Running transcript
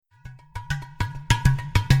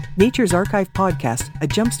Nature's Archive Podcast, a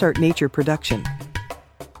Jumpstart Nature production.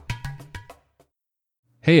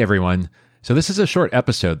 Hey everyone. So this is a short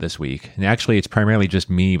episode this week, and actually it's primarily just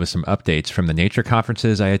me with some updates from the nature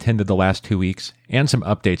conferences I attended the last 2 weeks, and some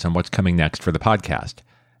updates on what's coming next for the podcast.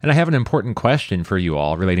 And I have an important question for you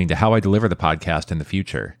all relating to how I deliver the podcast in the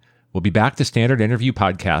future. We'll be back to standard interview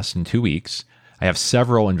podcasts in 2 weeks. I have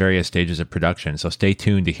several in various stages of production, so stay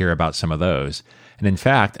tuned to hear about some of those. And in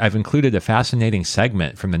fact, I've included a fascinating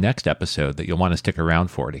segment from the next episode that you'll want to stick around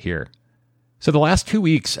for to hear. So the last 2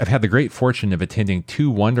 weeks, I've had the great fortune of attending 2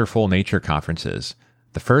 wonderful nature conferences.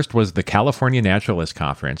 The first was the California Naturalist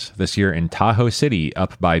Conference, this year in Tahoe City,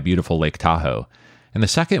 up by beautiful Lake Tahoe. And the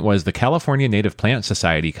second was the California Native Plant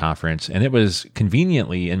Society Conference, and it was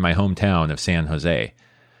conveniently in my hometown of San Jose.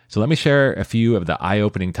 So let me share a few of the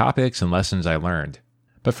eye-opening topics and lessons I learned.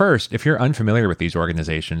 But first, if you're unfamiliar with these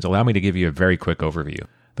organizations, allow me to give you a very quick overview.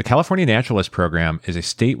 The California Naturalist Program is a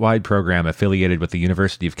statewide program affiliated with the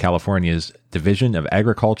University of California's Division of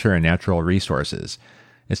Agriculture and Natural Resources.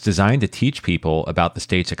 It's designed to teach people about the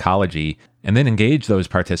state's ecology and then engage those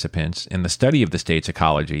participants in the study of the state's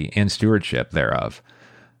ecology and stewardship thereof.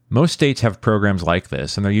 Most states have programs like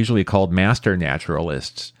this, and they're usually called master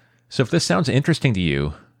naturalists. So if this sounds interesting to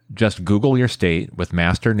you, just Google your state with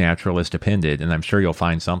Master Naturalist appended, and I'm sure you'll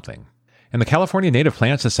find something. And the California Native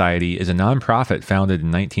Plant Society is a nonprofit founded in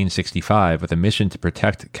 1965 with a mission to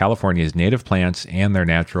protect California's native plants and their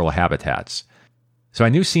natural habitats. So I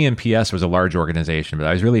knew CNPS was a large organization, but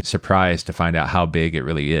I was really surprised to find out how big it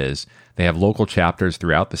really is. They have local chapters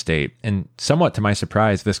throughout the state, and somewhat to my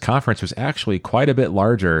surprise, this conference was actually quite a bit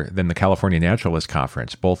larger than the California Naturalist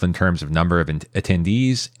Conference, both in terms of number of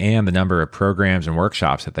attendees and the number of programs and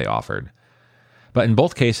workshops that they offered. But in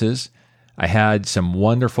both cases, I had some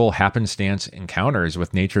wonderful happenstance encounters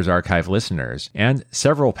with Nature's Archive listeners and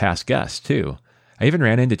several past guests, too. I even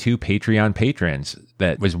ran into 2 Patreon patrons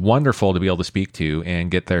that was wonderful to be able to speak to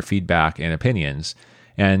and get their feedback and opinions.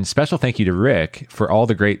 And special thank you to Rick for all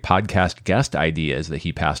the great podcast guest ideas that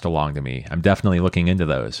he passed along to me. I'm definitely looking into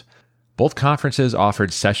those. Both conferences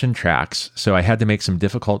offered session tracks, so I had to make some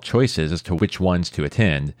difficult choices as to which ones to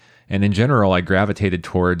attend. And in general, I gravitated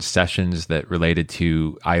towards sessions that related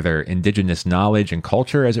to either indigenous knowledge and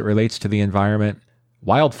culture as it relates to the environment,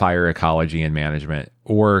 wildfire ecology and management,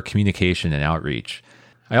 or communication and outreach.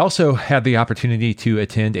 I also had the opportunity to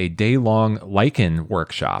attend a day-long lichen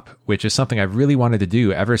workshop, which is something I've really wanted to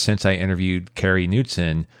do ever since I interviewed Carrie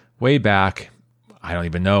Knutson way back, I don't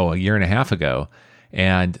even know, a year and a half ago.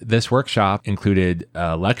 And this workshop included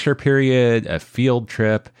a lecture period, a field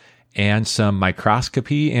trip, and some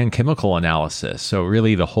microscopy and chemical analysis. So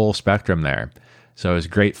really the whole spectrum there. So it was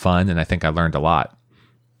great fun, and I think I learned a lot.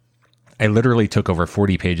 I literally took over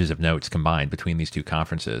 40 pages of notes combined between these 2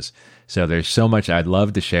 conferences. So there's so much I'd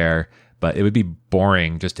love to share, but it would be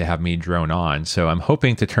boring just to have me drone on. So I'm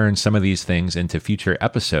hoping to turn some of these things into future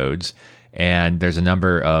episodes. And there's a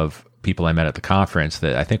number of people I met at the conference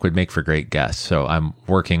that I think would make for great guests. So I'm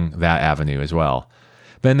working that avenue as well.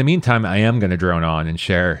 But in the meantime, I am going to drone on and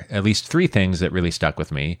share at least 3 things that really stuck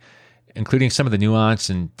with me, including some of the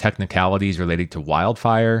nuance and technicalities related to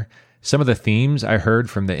wildfire, some of the themes I heard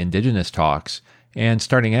from the indigenous talks, and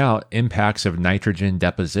starting out, impacts of nitrogen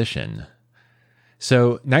deposition.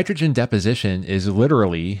 So nitrogen deposition is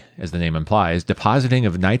literally, as the name implies, depositing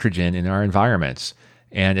of nitrogen in our environments.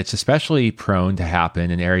 And it's especially prone to happen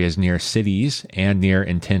in areas near cities and near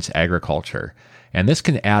intense agriculture. And this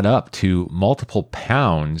can add up to multiple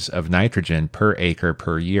pounds of nitrogen per acre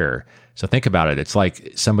per year. So think about it. It's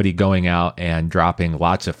like somebody going out and dropping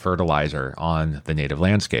lots of fertilizer on the native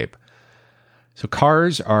landscape. So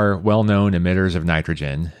cars are well-known emitters of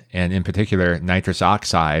nitrogen, and in particular, nitrous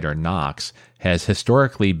oxide, or NOx, has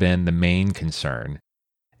historically been the main concern.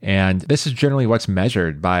 And this is generally what's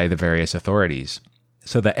measured by the various authorities.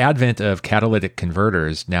 So the advent of catalytic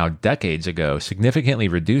converters now decades ago significantly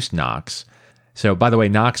reduced NOx. So, by the way,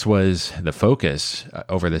 NOx was the focus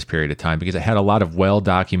over this period of time because it had a lot of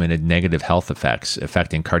well-documented negative health effects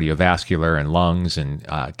affecting cardiovascular and lungs and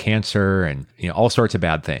cancer and all sorts of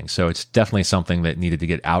bad things. So it's definitely something that needed to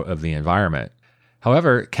get out of the environment.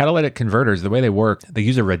 However, catalytic converters, the way they work, they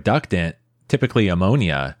use a reductant, typically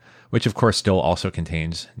ammonia, which of course still also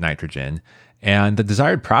contains nitrogen. And the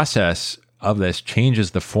desired process of this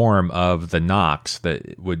changes the form of the NOx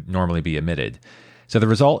that would normally be emitted. So the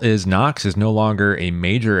result is NOx is no longer a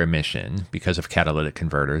major emission because of catalytic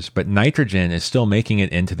converters, but nitrogen is still making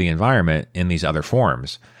it into the environment in these other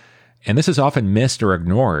forms. And this is often missed or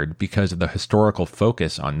ignored because of the historical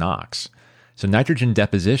focus on NOx. So nitrogen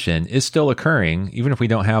deposition is still occurring, even if we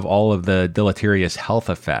don't have all of the deleterious health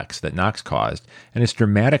effects that NOx caused, and it's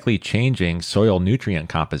dramatically changing soil nutrient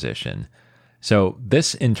composition. So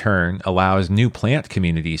this in turn allows new plant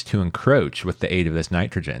communities to encroach with the aid of this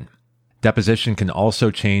nitrogen. Deposition can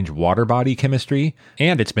also change water body chemistry,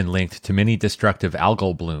 and it's been linked to many destructive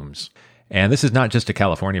algal blooms. And this is not just a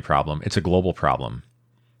California problem, it's a global problem.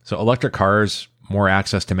 So electric cars, more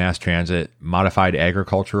access to mass transit, modified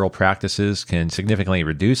agricultural practices can significantly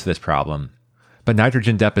reduce this problem, but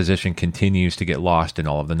nitrogen deposition continues to get lost in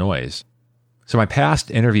all of the noise. So my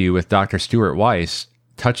past interview with Dr. Stuart Weiss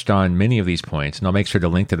touched on many of these points, and I'll make sure to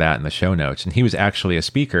link to that in the show notes. And he was actually a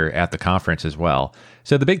speaker at the conference as well.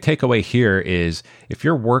 So the big takeaway here is if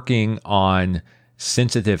you're working on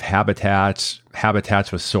sensitive habitats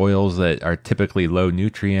with soils that are typically low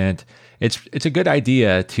nutrient, it's a good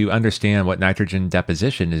idea to understand what nitrogen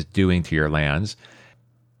deposition is doing to your lands.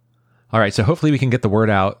 All right, so hopefully we can get the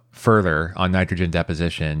word out further on nitrogen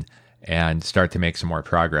deposition and start to make some more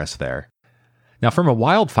progress there. Now, from a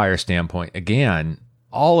wildfire standpoint, again,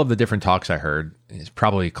 all of the different talks I heard, is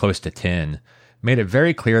probably close to 10, made it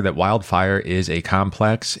very clear that wildfire is a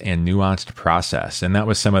complex and nuanced process. And that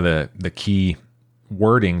was some of the key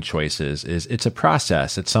wording choices. Is it's a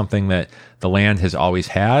process. It's something that the land has always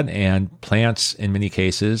had, and plants in many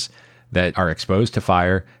cases that are exposed to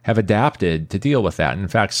fire have adapted to deal with that. And in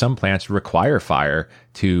fact, some plants require fire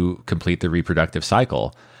to complete the reproductive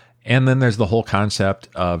cycle. And then there's the whole concept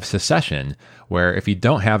of succession, where if you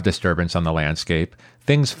don't have disturbance on the landscape,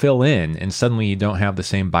 things fill in and suddenly you don't have the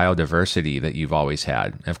same biodiversity that you've always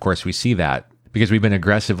had. And of course, we see that because we've been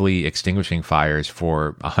aggressively extinguishing fires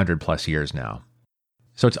for 100 plus years now.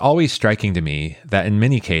 So it's always striking to me that in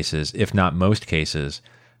many cases, if not most cases,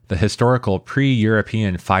 the historical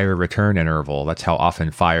pre-European fire return interval, that's how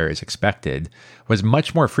often fire is expected, was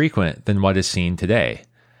much more frequent than what is seen today.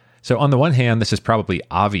 So on the one hand, this is probably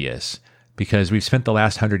obvious because we've spent the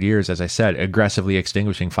last 100 years, as I said, aggressively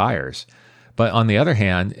extinguishing fires. But on the other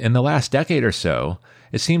hand, in the last decade or so,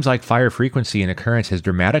 it seems like fire frequency and occurrence has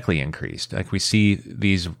dramatically increased. Like we see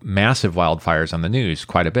these massive wildfires on the news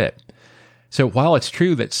quite a bit. So while it's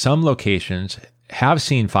true that some locations have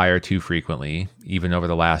seen fire too frequently, even over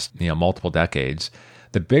the last multiple decades,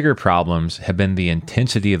 the bigger problems have been the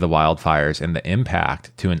intensity of the wildfires and the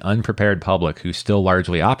impact to an unprepared public who still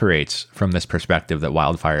largely operates from this perspective that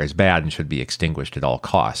wildfire is bad and should be extinguished at all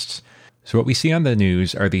costs. So what we see on the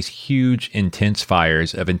news are these huge, intense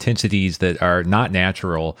fires of intensities that are not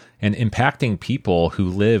natural and impacting people who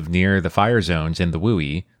live near the fire zones in the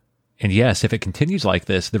WUI. And yes, if it continues like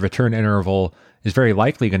this, the return interval is very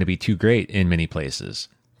likely going to be too great in many places.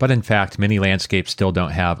 But in fact, many landscapes still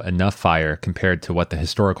don't have enough fire compared to what the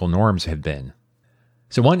historical norms have been.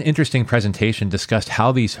 So one interesting presentation discussed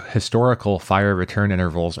how these historical fire return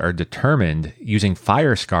intervals are determined using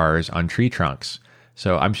fire scars on tree trunks.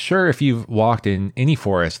 So I'm sure if you've walked in any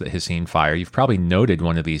forest that has seen fire, you've probably noted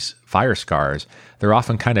one of these fire scars. They're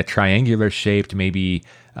often kind of triangular shaped, maybe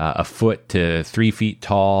a foot to 3 feet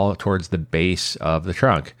tall towards the base of the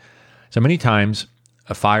trunk. So many times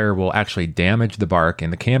a fire will actually damage the bark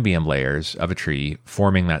and the cambium layers of a tree,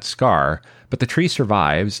 forming that scar, but the tree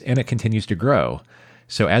survives and it continues to grow.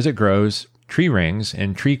 So as it grows, tree rings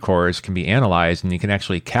and tree cores can be analyzed, and you can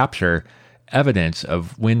actually capture evidence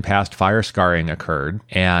of when past fire scarring occurred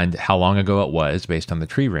and how long ago it was based on the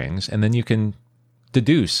tree rings, and then you can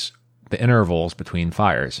deduce the intervals between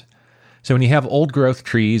fires. So when you have old growth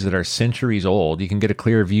trees that are centuries old, you can get a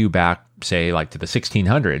clear view back, say, like to the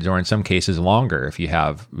 1600s, or in some cases longer if you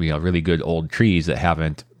have really good old trees that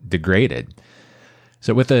haven't degraded.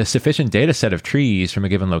 So with a sufficient data set of trees from a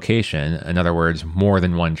given location, in other words, more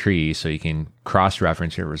than one tree, so you can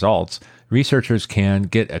cross-reference your results, researchers can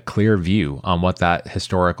get a clear view on what that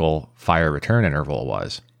historical fire return interval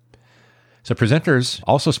was. So presenters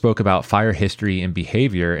also spoke about fire history and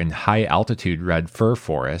behavior in high-altitude red fir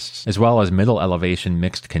forests, as well as middle-elevation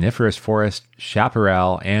mixed coniferous forests,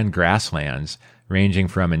 chaparral, and grasslands, ranging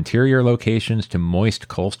from interior locations to moist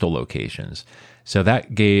coastal locations. So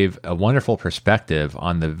that gave a wonderful perspective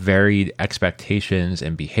on the varied expectations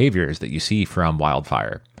and behaviors that you see from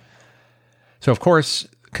wildfire. So of course,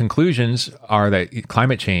 conclusions are that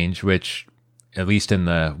climate change, which, at least in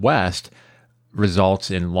the West, results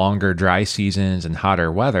in longer dry seasons and hotter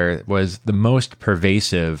weather, was the most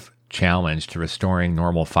pervasive challenge to restoring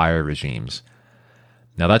normal fire regimes.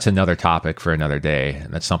 Now that's another topic for another day,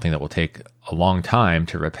 and that's something that will take a long time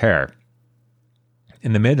to repair.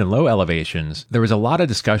 in the mid and low elevations, there was a lot of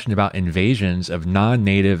discussion about invasions of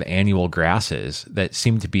non-native annual grasses that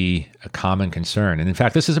seemed to be a common concern. And in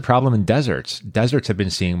fact, this is a problem in deserts. Deserts have been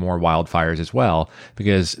seeing more wildfires as well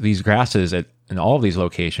because these grasses in all of these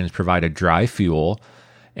locations provide a dry fuel,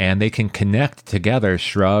 and they can connect together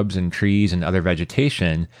shrubs and trees and other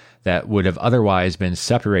vegetation that would have otherwise been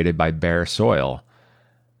separated by bare soil.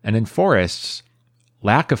 And in forests,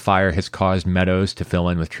 lack of fire has caused meadows to fill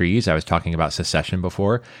in with trees. I was talking about succession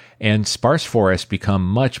before. And sparse forests become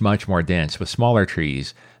much, much more dense with smaller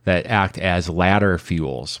trees that act as ladder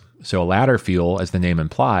fuels. So a ladder fuel, as the name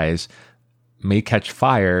implies, may catch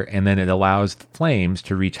fire, and then it allows the flames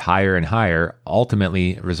to reach higher and higher,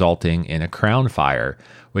 ultimately resulting in a crown fire,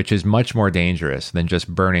 which is much more dangerous than just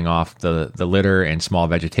burning off the litter and small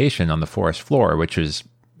vegetation on the forest floor, which is,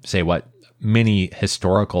 say, what many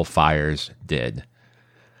historical fires did.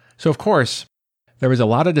 So, of course, there was a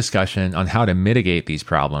lot of discussion on how to mitigate these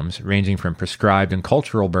problems, ranging from prescribed and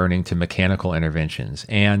cultural burning to mechanical interventions,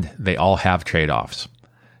 and they all have trade-offs.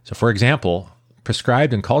 So, for example,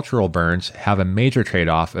 prescribed and cultural burns have a major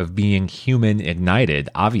trade-off of being human-ignited,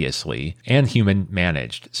 obviously, and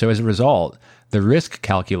human-managed. So, as a result, the risk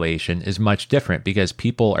calculation is much different because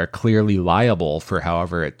people are clearly liable for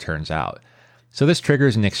however it turns out. So, this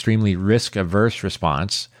triggers an extremely risk-averse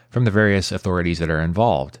response from the various authorities that are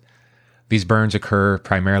involved. These burns occur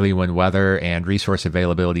primarily when weather and resource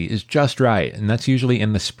availability is just right, and that's usually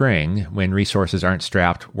in the spring when resources aren't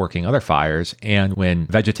strapped working other fires and when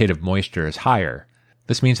vegetative moisture is higher.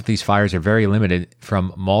 This means that these fires are very limited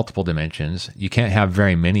from multiple dimensions. You can't have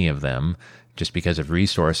very many of them just because of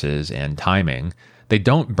resources and timing. They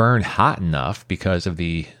don't burn hot enough because of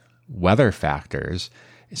the weather factors,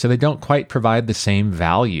 so they don't quite provide the same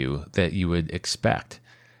value that you would expect.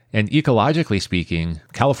 And ecologically speaking,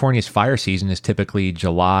 California's fire season is typically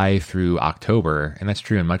July through October, and that's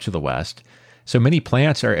true in much of the West. So many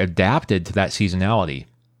plants are adapted to that seasonality.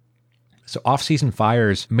 So off-season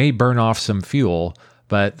fires may burn off some fuel,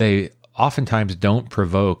 but they oftentimes don't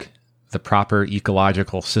provoke the proper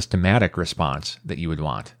ecological systematic response that you would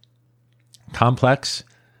want. Complex,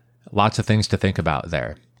 lots of things to think about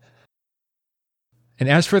there. And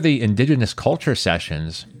as for the indigenous culture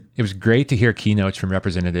sessions, it was great to hear keynotes from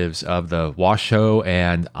representatives of the Washoe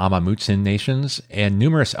and Amamutsin nations and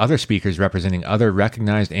numerous other speakers representing other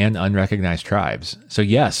recognized and unrecognized tribes. So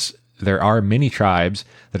yes, there are many tribes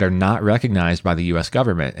that are not recognized by the U.S.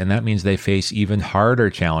 government, and that means they face even harder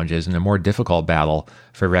challenges and a more difficult battle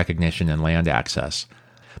for recognition and land access.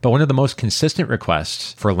 But one of the most consistent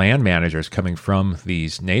requests for land managers coming from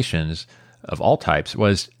these nations of all types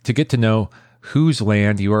was to get to know whose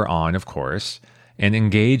land you are on, of course, and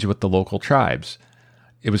engage with the local tribes.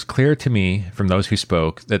 It was clear to me from those who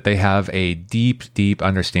spoke that they have a deep, deep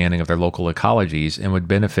understanding of their local ecologies and would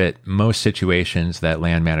benefit most situations that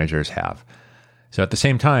land managers have. So at the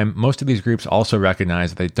same time, most of these groups also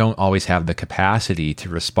recognize that they don't always have the capacity to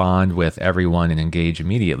respond with everyone and engage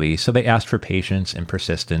immediately, so they asked for patience and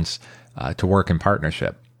persistence to work in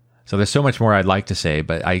partnership. So there's so much more I'd like to say,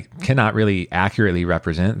 but I cannot really accurately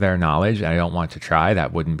represent their knowledge. I don't want to try.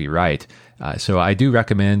 That wouldn't be right. So I do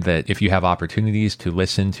recommend that if you have opportunities to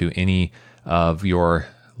listen to any of your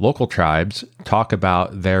local tribes talk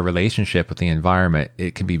about their relationship with the environment,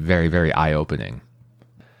 it can be very, very eye-opening.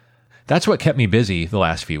 That's what kept me busy the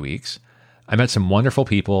last few weeks. I met some wonderful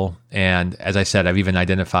people, and as I said, I've even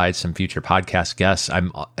identified some future podcast guests.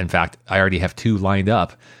 In fact, I already have 2 lined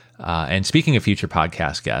up. And speaking of future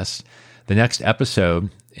podcast guests, the next episode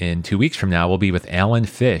in 2 weeks from now will be with Alan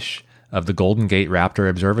Fish of the Golden Gate Raptor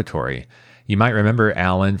Observatory. You might remember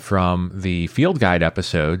Alan from the Field Guide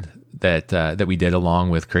episode that we did along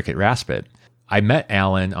with Cricket Raspet. I met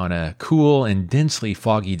Alan on a cool and densely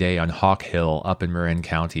foggy day on Hawk Hill up in Marin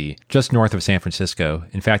County, just north of San Francisco.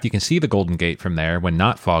 In fact, you can see the Golden Gate from there when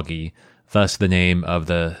not foggy, thus the name of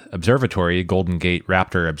the observatory, Golden Gate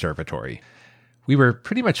Raptor Observatory. We were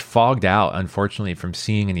pretty much fogged out, unfortunately, from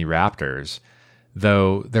seeing any raptors,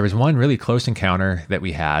 though there was one really close encounter that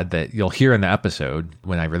we had that you'll hear in the episode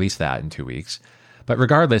when I release that in 2 weeks. But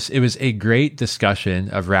regardless, it was a great discussion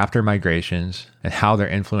of raptor migrations and how they're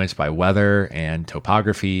influenced by weather and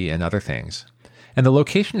topography and other things. And the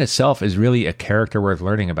location itself is really a character worth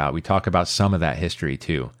learning about. We talk about some of that history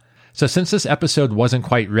too. So since this episode wasn't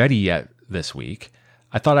quite ready yet this week,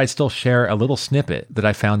 I thought I'd still share a little snippet that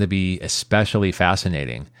I found to be especially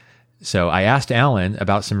fascinating. So I asked Alan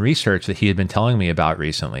about some research that he had been telling me about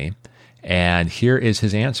recently, and here is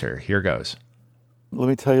his answer. Here goes. Let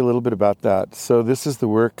me tell you a little bit about that. So this is the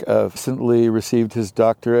work of recently received his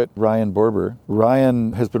doctorate, Ryan Borber.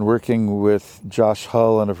 Ryan has been working with Josh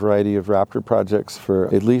Hull on a variety of raptor projects for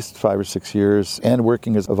at least 5 or 6 years and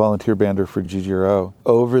working as a volunteer bander for GGRO.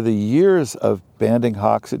 Over the years of banding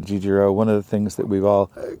hawks at GGRO, one of the things that we've all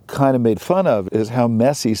kind of made fun of is how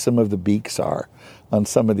messy some of the beaks are on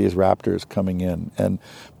some of these raptors coming in, and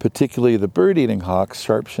particularly the bird-eating hawks,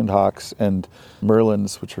 sharp-shinned hawks, and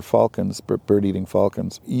merlins, which are falcons, bird-eating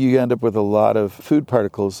falcons. You end up with a lot of food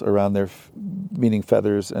particles around their, meaning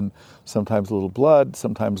feathers, and sometimes a little blood,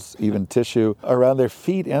 sometimes even tissue, around their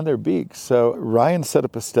feet and their beaks. So Ryan set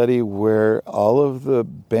up a study where all of the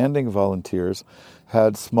banding volunteers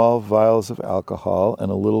had small vials of alcohol and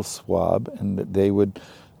a little swab, and they would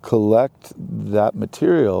collect that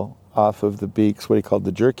material off of the beaks, what he called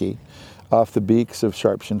the jerky, off the beaks of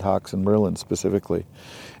sharp-shinned hawks and merlins specifically.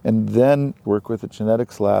 And then work with a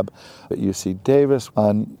genetics lab at UC Davis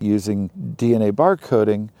on using DNA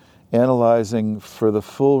barcoding, analyzing for the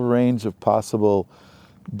full range of possible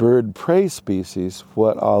bird prey species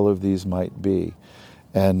what all of these might be.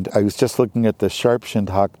 And I was just looking at the sharp-shinned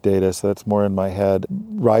hawk data, so that's more in my head.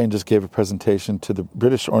 Ryan just gave a presentation to the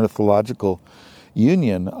British Ornithological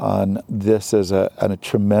Union on this as a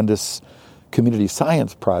tremendous community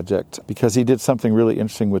science project, because he did something really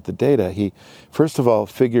interesting with the data. He, first of all,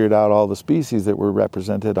 figured out all the species that were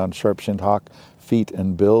represented on sharp-shinned hawk feet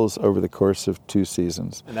and bills over the course of 2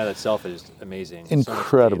 seasons. And that itself is amazing.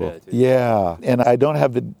 Incredible. Yeah. And I don't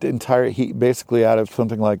have the entire, he basically out of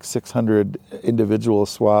something like 600 individual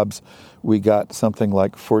swabs, we got something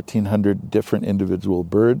like 1,400 different individual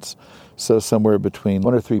birds. So somewhere between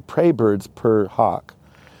 1 or 3 prey birds per hawk.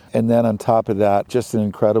 And then on top of that, just an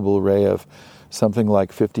incredible array of something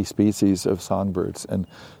like 50 species of songbirds. And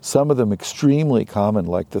some of them extremely common,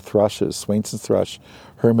 like the thrushes, Swainson's thrush,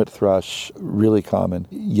 hermit thrush, really common,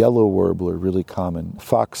 yellow warbler, really common,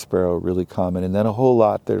 fox sparrow, really common, and then a whole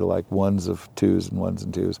lot that are like 1s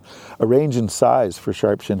and 2s. A range in size for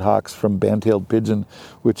sharp-shinned hawks from band-tailed pigeon,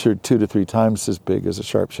 which are 2 to 3 times as big as a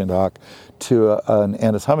sharp-shinned hawk, to an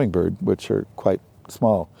Anis hummingbird, which are quite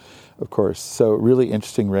small, of course. So really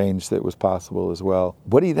interesting range that was possible as well.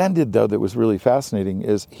 What he then did, though, that was really fascinating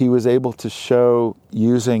is he was able to show,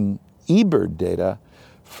 using eBird data,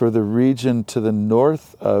 for the region to the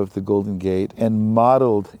north of the Golden Gate, and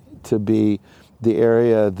modeled to be the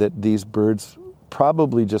area that these birds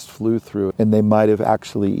probably just flew through, and they might have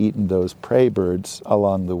actually eaten those prey birds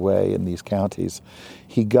along the way in these counties.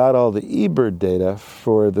 He got all the eBird data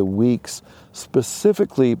for the weeks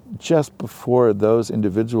specifically just before those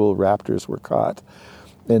individual raptors were caught,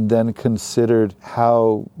 and then considered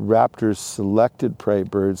how raptors selected prey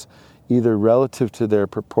birds, either relative to their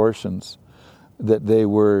proportions that they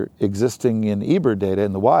were existing in eBird data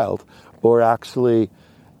in the wild, or actually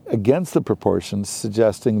against the proportions,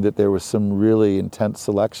 suggesting that there was some really intense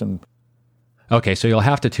selection. Okay, so you'll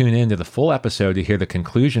have to tune in to the full episode to hear the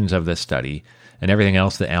conclusions of this study and everything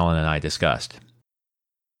else that Alan and I discussed.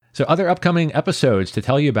 So other upcoming episodes to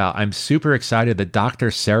tell you about, I'm super excited that Dr.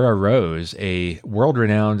 Sarah Rose, a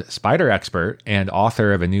world-renowned spider expert and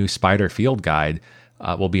author of a new spider field guide,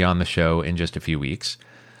 will be on the show in just a few weeks.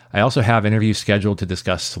 I also have interviews scheduled to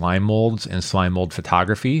discuss slime molds and slime mold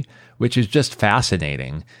photography, which is just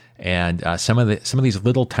fascinating. And some of these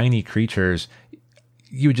little tiny creatures,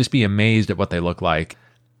 you would just be amazed at what they look like.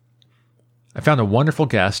 I found a wonderful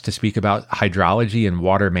guest to speak about hydrology and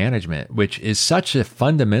water management, which is such a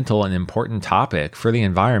fundamental and important topic for the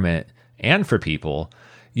environment and for people,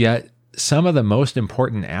 yet some of the most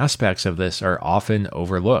important aspects of this are often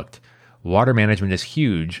overlooked. Water management is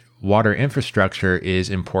huge. Water infrastructure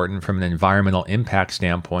is important from an environmental impact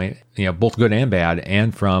standpoint, both good and bad,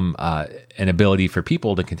 and from an ability for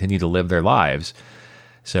people to continue to live their lives.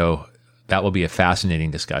 So that will be a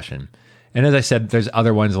fascinating discussion. And as I said, there's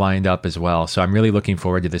other ones lined up as well. So I'm really looking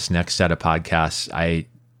forward to this next set of podcasts. I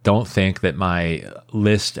don't think that my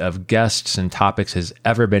list of guests and topics has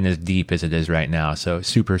ever been as deep as it is right now. So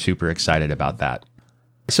super, super excited about that.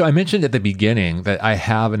 So I mentioned at the beginning that I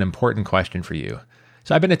have an important question for you.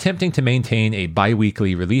 So I've been attempting to maintain a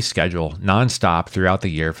bi-weekly release schedule nonstop throughout the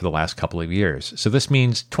year for the last couple of years. So this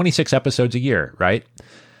means 26 episodes a year, right?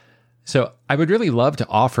 So I would really love to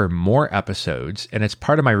offer more episodes, and it's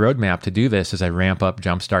part of my roadmap to do this as I ramp up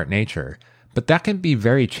Jumpstart Nature. But that can be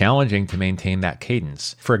very challenging to maintain that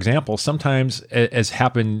cadence. For example, sometimes, as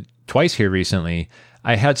happened twice here recently,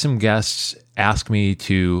 I had some guests ask me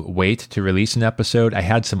to wait to release an episode. I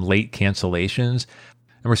had some late cancellations.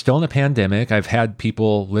 And we're still in a pandemic. I've had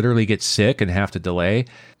people literally get sick and have to delay.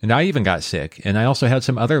 And I even got sick. And I also had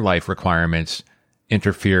some other life requirements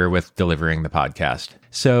interfere with delivering the podcast.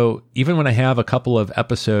 So even when I have a couple of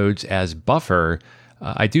episodes as buffer,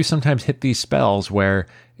 I do sometimes hit these spells where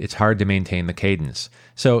it's hard to maintain the cadence.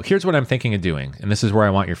 So here's what I'm thinking of doing, and this is where I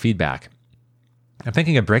want your feedback. I'm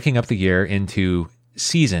thinking of breaking up the year into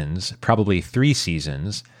seasons, probably 3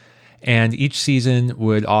 seasons, and each season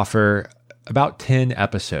would offer about 10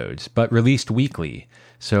 episodes, but released weekly.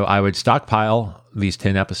 So I would stockpile these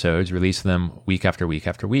 10 episodes, release them week after week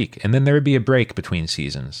after week, and then there would be a break between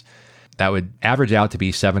seasons. That would average out to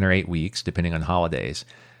be 7 or 8 weeks, depending on holidays.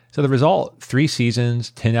 So the result, 3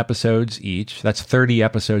 seasons, 10 episodes each, that's 30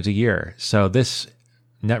 episodes a year. So this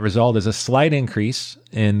net result is a slight increase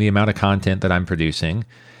in the amount of content that I'm producing.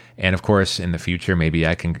 And of course, in the future, maybe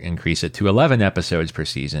I can increase it to 11 episodes per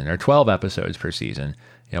season or 12 episodes per season.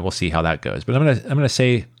 We'll see how that goes. But I'm gonna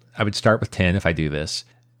say I would start with 10 if I do this.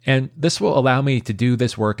 And this will allow me to do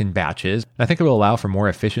this work in batches. I think it will allow for more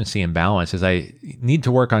efficiency and balance as I need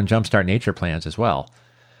to work on Jumpstart Nature plans as well.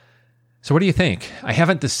 So what do you think? I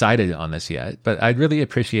haven't decided on this yet, but I'd really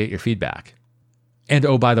appreciate your feedback. And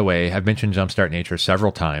oh, by the way, I've mentioned Jumpstart Nature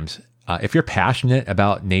several times. If you're passionate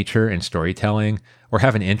about nature and storytelling, or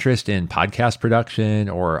have an interest in podcast production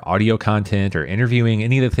or audio content or interviewing,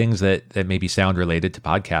 any of the things that maybe sound related to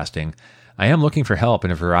podcasting, I am looking for help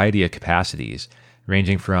in a variety of capacities,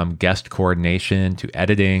 ranging from guest coordination to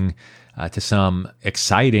editing to some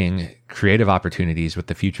exciting creative opportunities with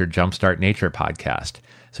the future Jumpstart Nature podcast.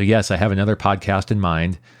 So yes, I have another podcast in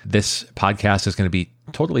mind. This podcast is going to be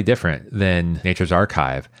totally different than Nature's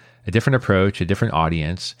Archive. A different approach, a different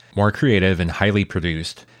audience, more creative and highly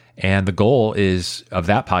produced. And the goal of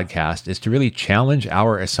that podcast is to really challenge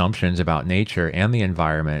our assumptions about nature and the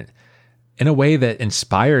environment in a way that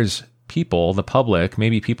inspires people, the public,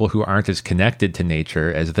 maybe people who aren't as connected to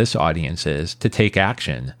nature as this audience is, to take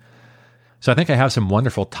action. So I think I have some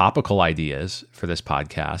wonderful topical ideas for this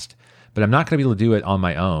podcast, but I'm not going to be able to do it on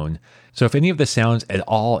my own. So if any of this sounds at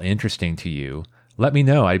all interesting to you, let me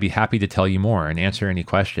know. I'd be happy to tell you more and answer any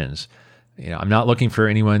questions. I'm not looking for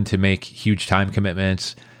anyone to make huge time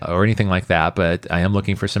commitments or anything like that, but I am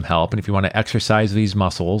looking for some help. And if you want to exercise these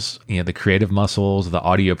muscles, the creative muscles, the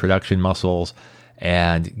audio production muscles,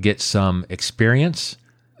 and get some experience,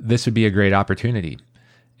 this would be a great opportunity.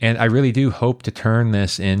 And I really do hope to turn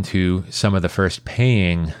this into some of the first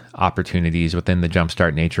paying opportunities within the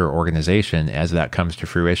Jumpstart Nature organization as that comes to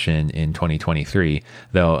fruition in 2023.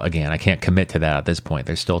 Though, again, I can't commit to that at this point.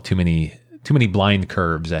 There's still too many blind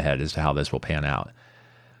curves ahead as to how this will pan out.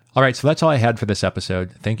 All right, so that's all I had for this episode.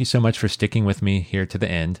 Thank you so much for sticking with me here to the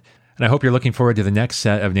end. And I hope you're looking forward to the next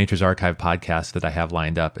set of Nature's Archive podcasts that I have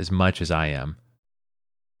lined up as much as I am.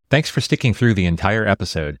 Thanks for sticking through the entire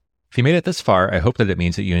episode. If you made it this far, I hope that it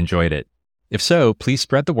means that you enjoyed it. If so, please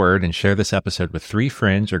spread the word and share this episode with 3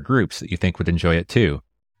 friends or groups that you think would enjoy it too.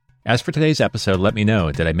 As for today's episode, let me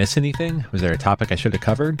know. Did I miss anything? Was there a topic I should have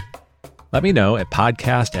covered? Let me know at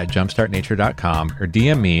podcast@jumpstartnature.com or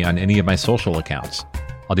DM me on any of my social accounts.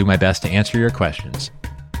 I'll do my best to answer your questions.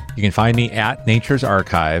 You can find me at Nature's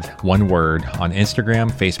Archive, one word, on Instagram,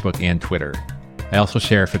 Facebook, and Twitter. I also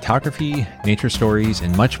share photography, nature stories,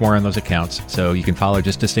 and much more on those accounts, so you can follow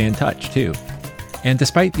just to stay in touch, too. And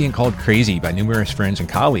despite being called crazy by numerous friends and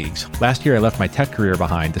colleagues, last year I left my tech career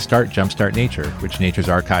behind to start Jumpstart Nature, which Nature's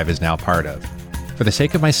Archive is now part of. For the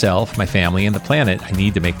sake of myself, my family, and the planet, I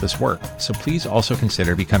need to make this work, so please also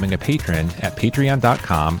consider becoming a patron at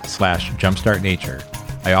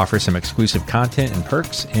patreon.com/jumpstartnature. I offer some exclusive content and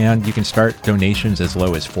perks, and you can start donations as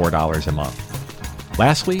low as $4 a month.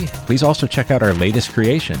 Lastly, please also check out our latest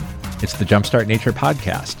creation. It's the Jumpstart Nature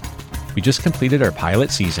podcast. We just completed our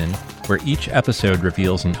pilot season, where each episode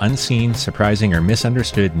reveals an unseen, surprising, or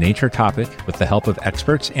misunderstood nature topic with the help of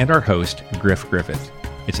experts and our host, Griff Griffith.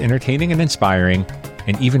 It's entertaining and inspiring,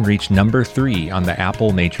 and even reached number 3 on the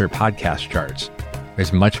Apple Nature podcast charts.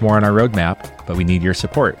 There's much more on our roadmap, but we need your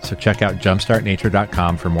support, so check out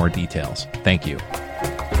jumpstartnature.com for more details. Thank you.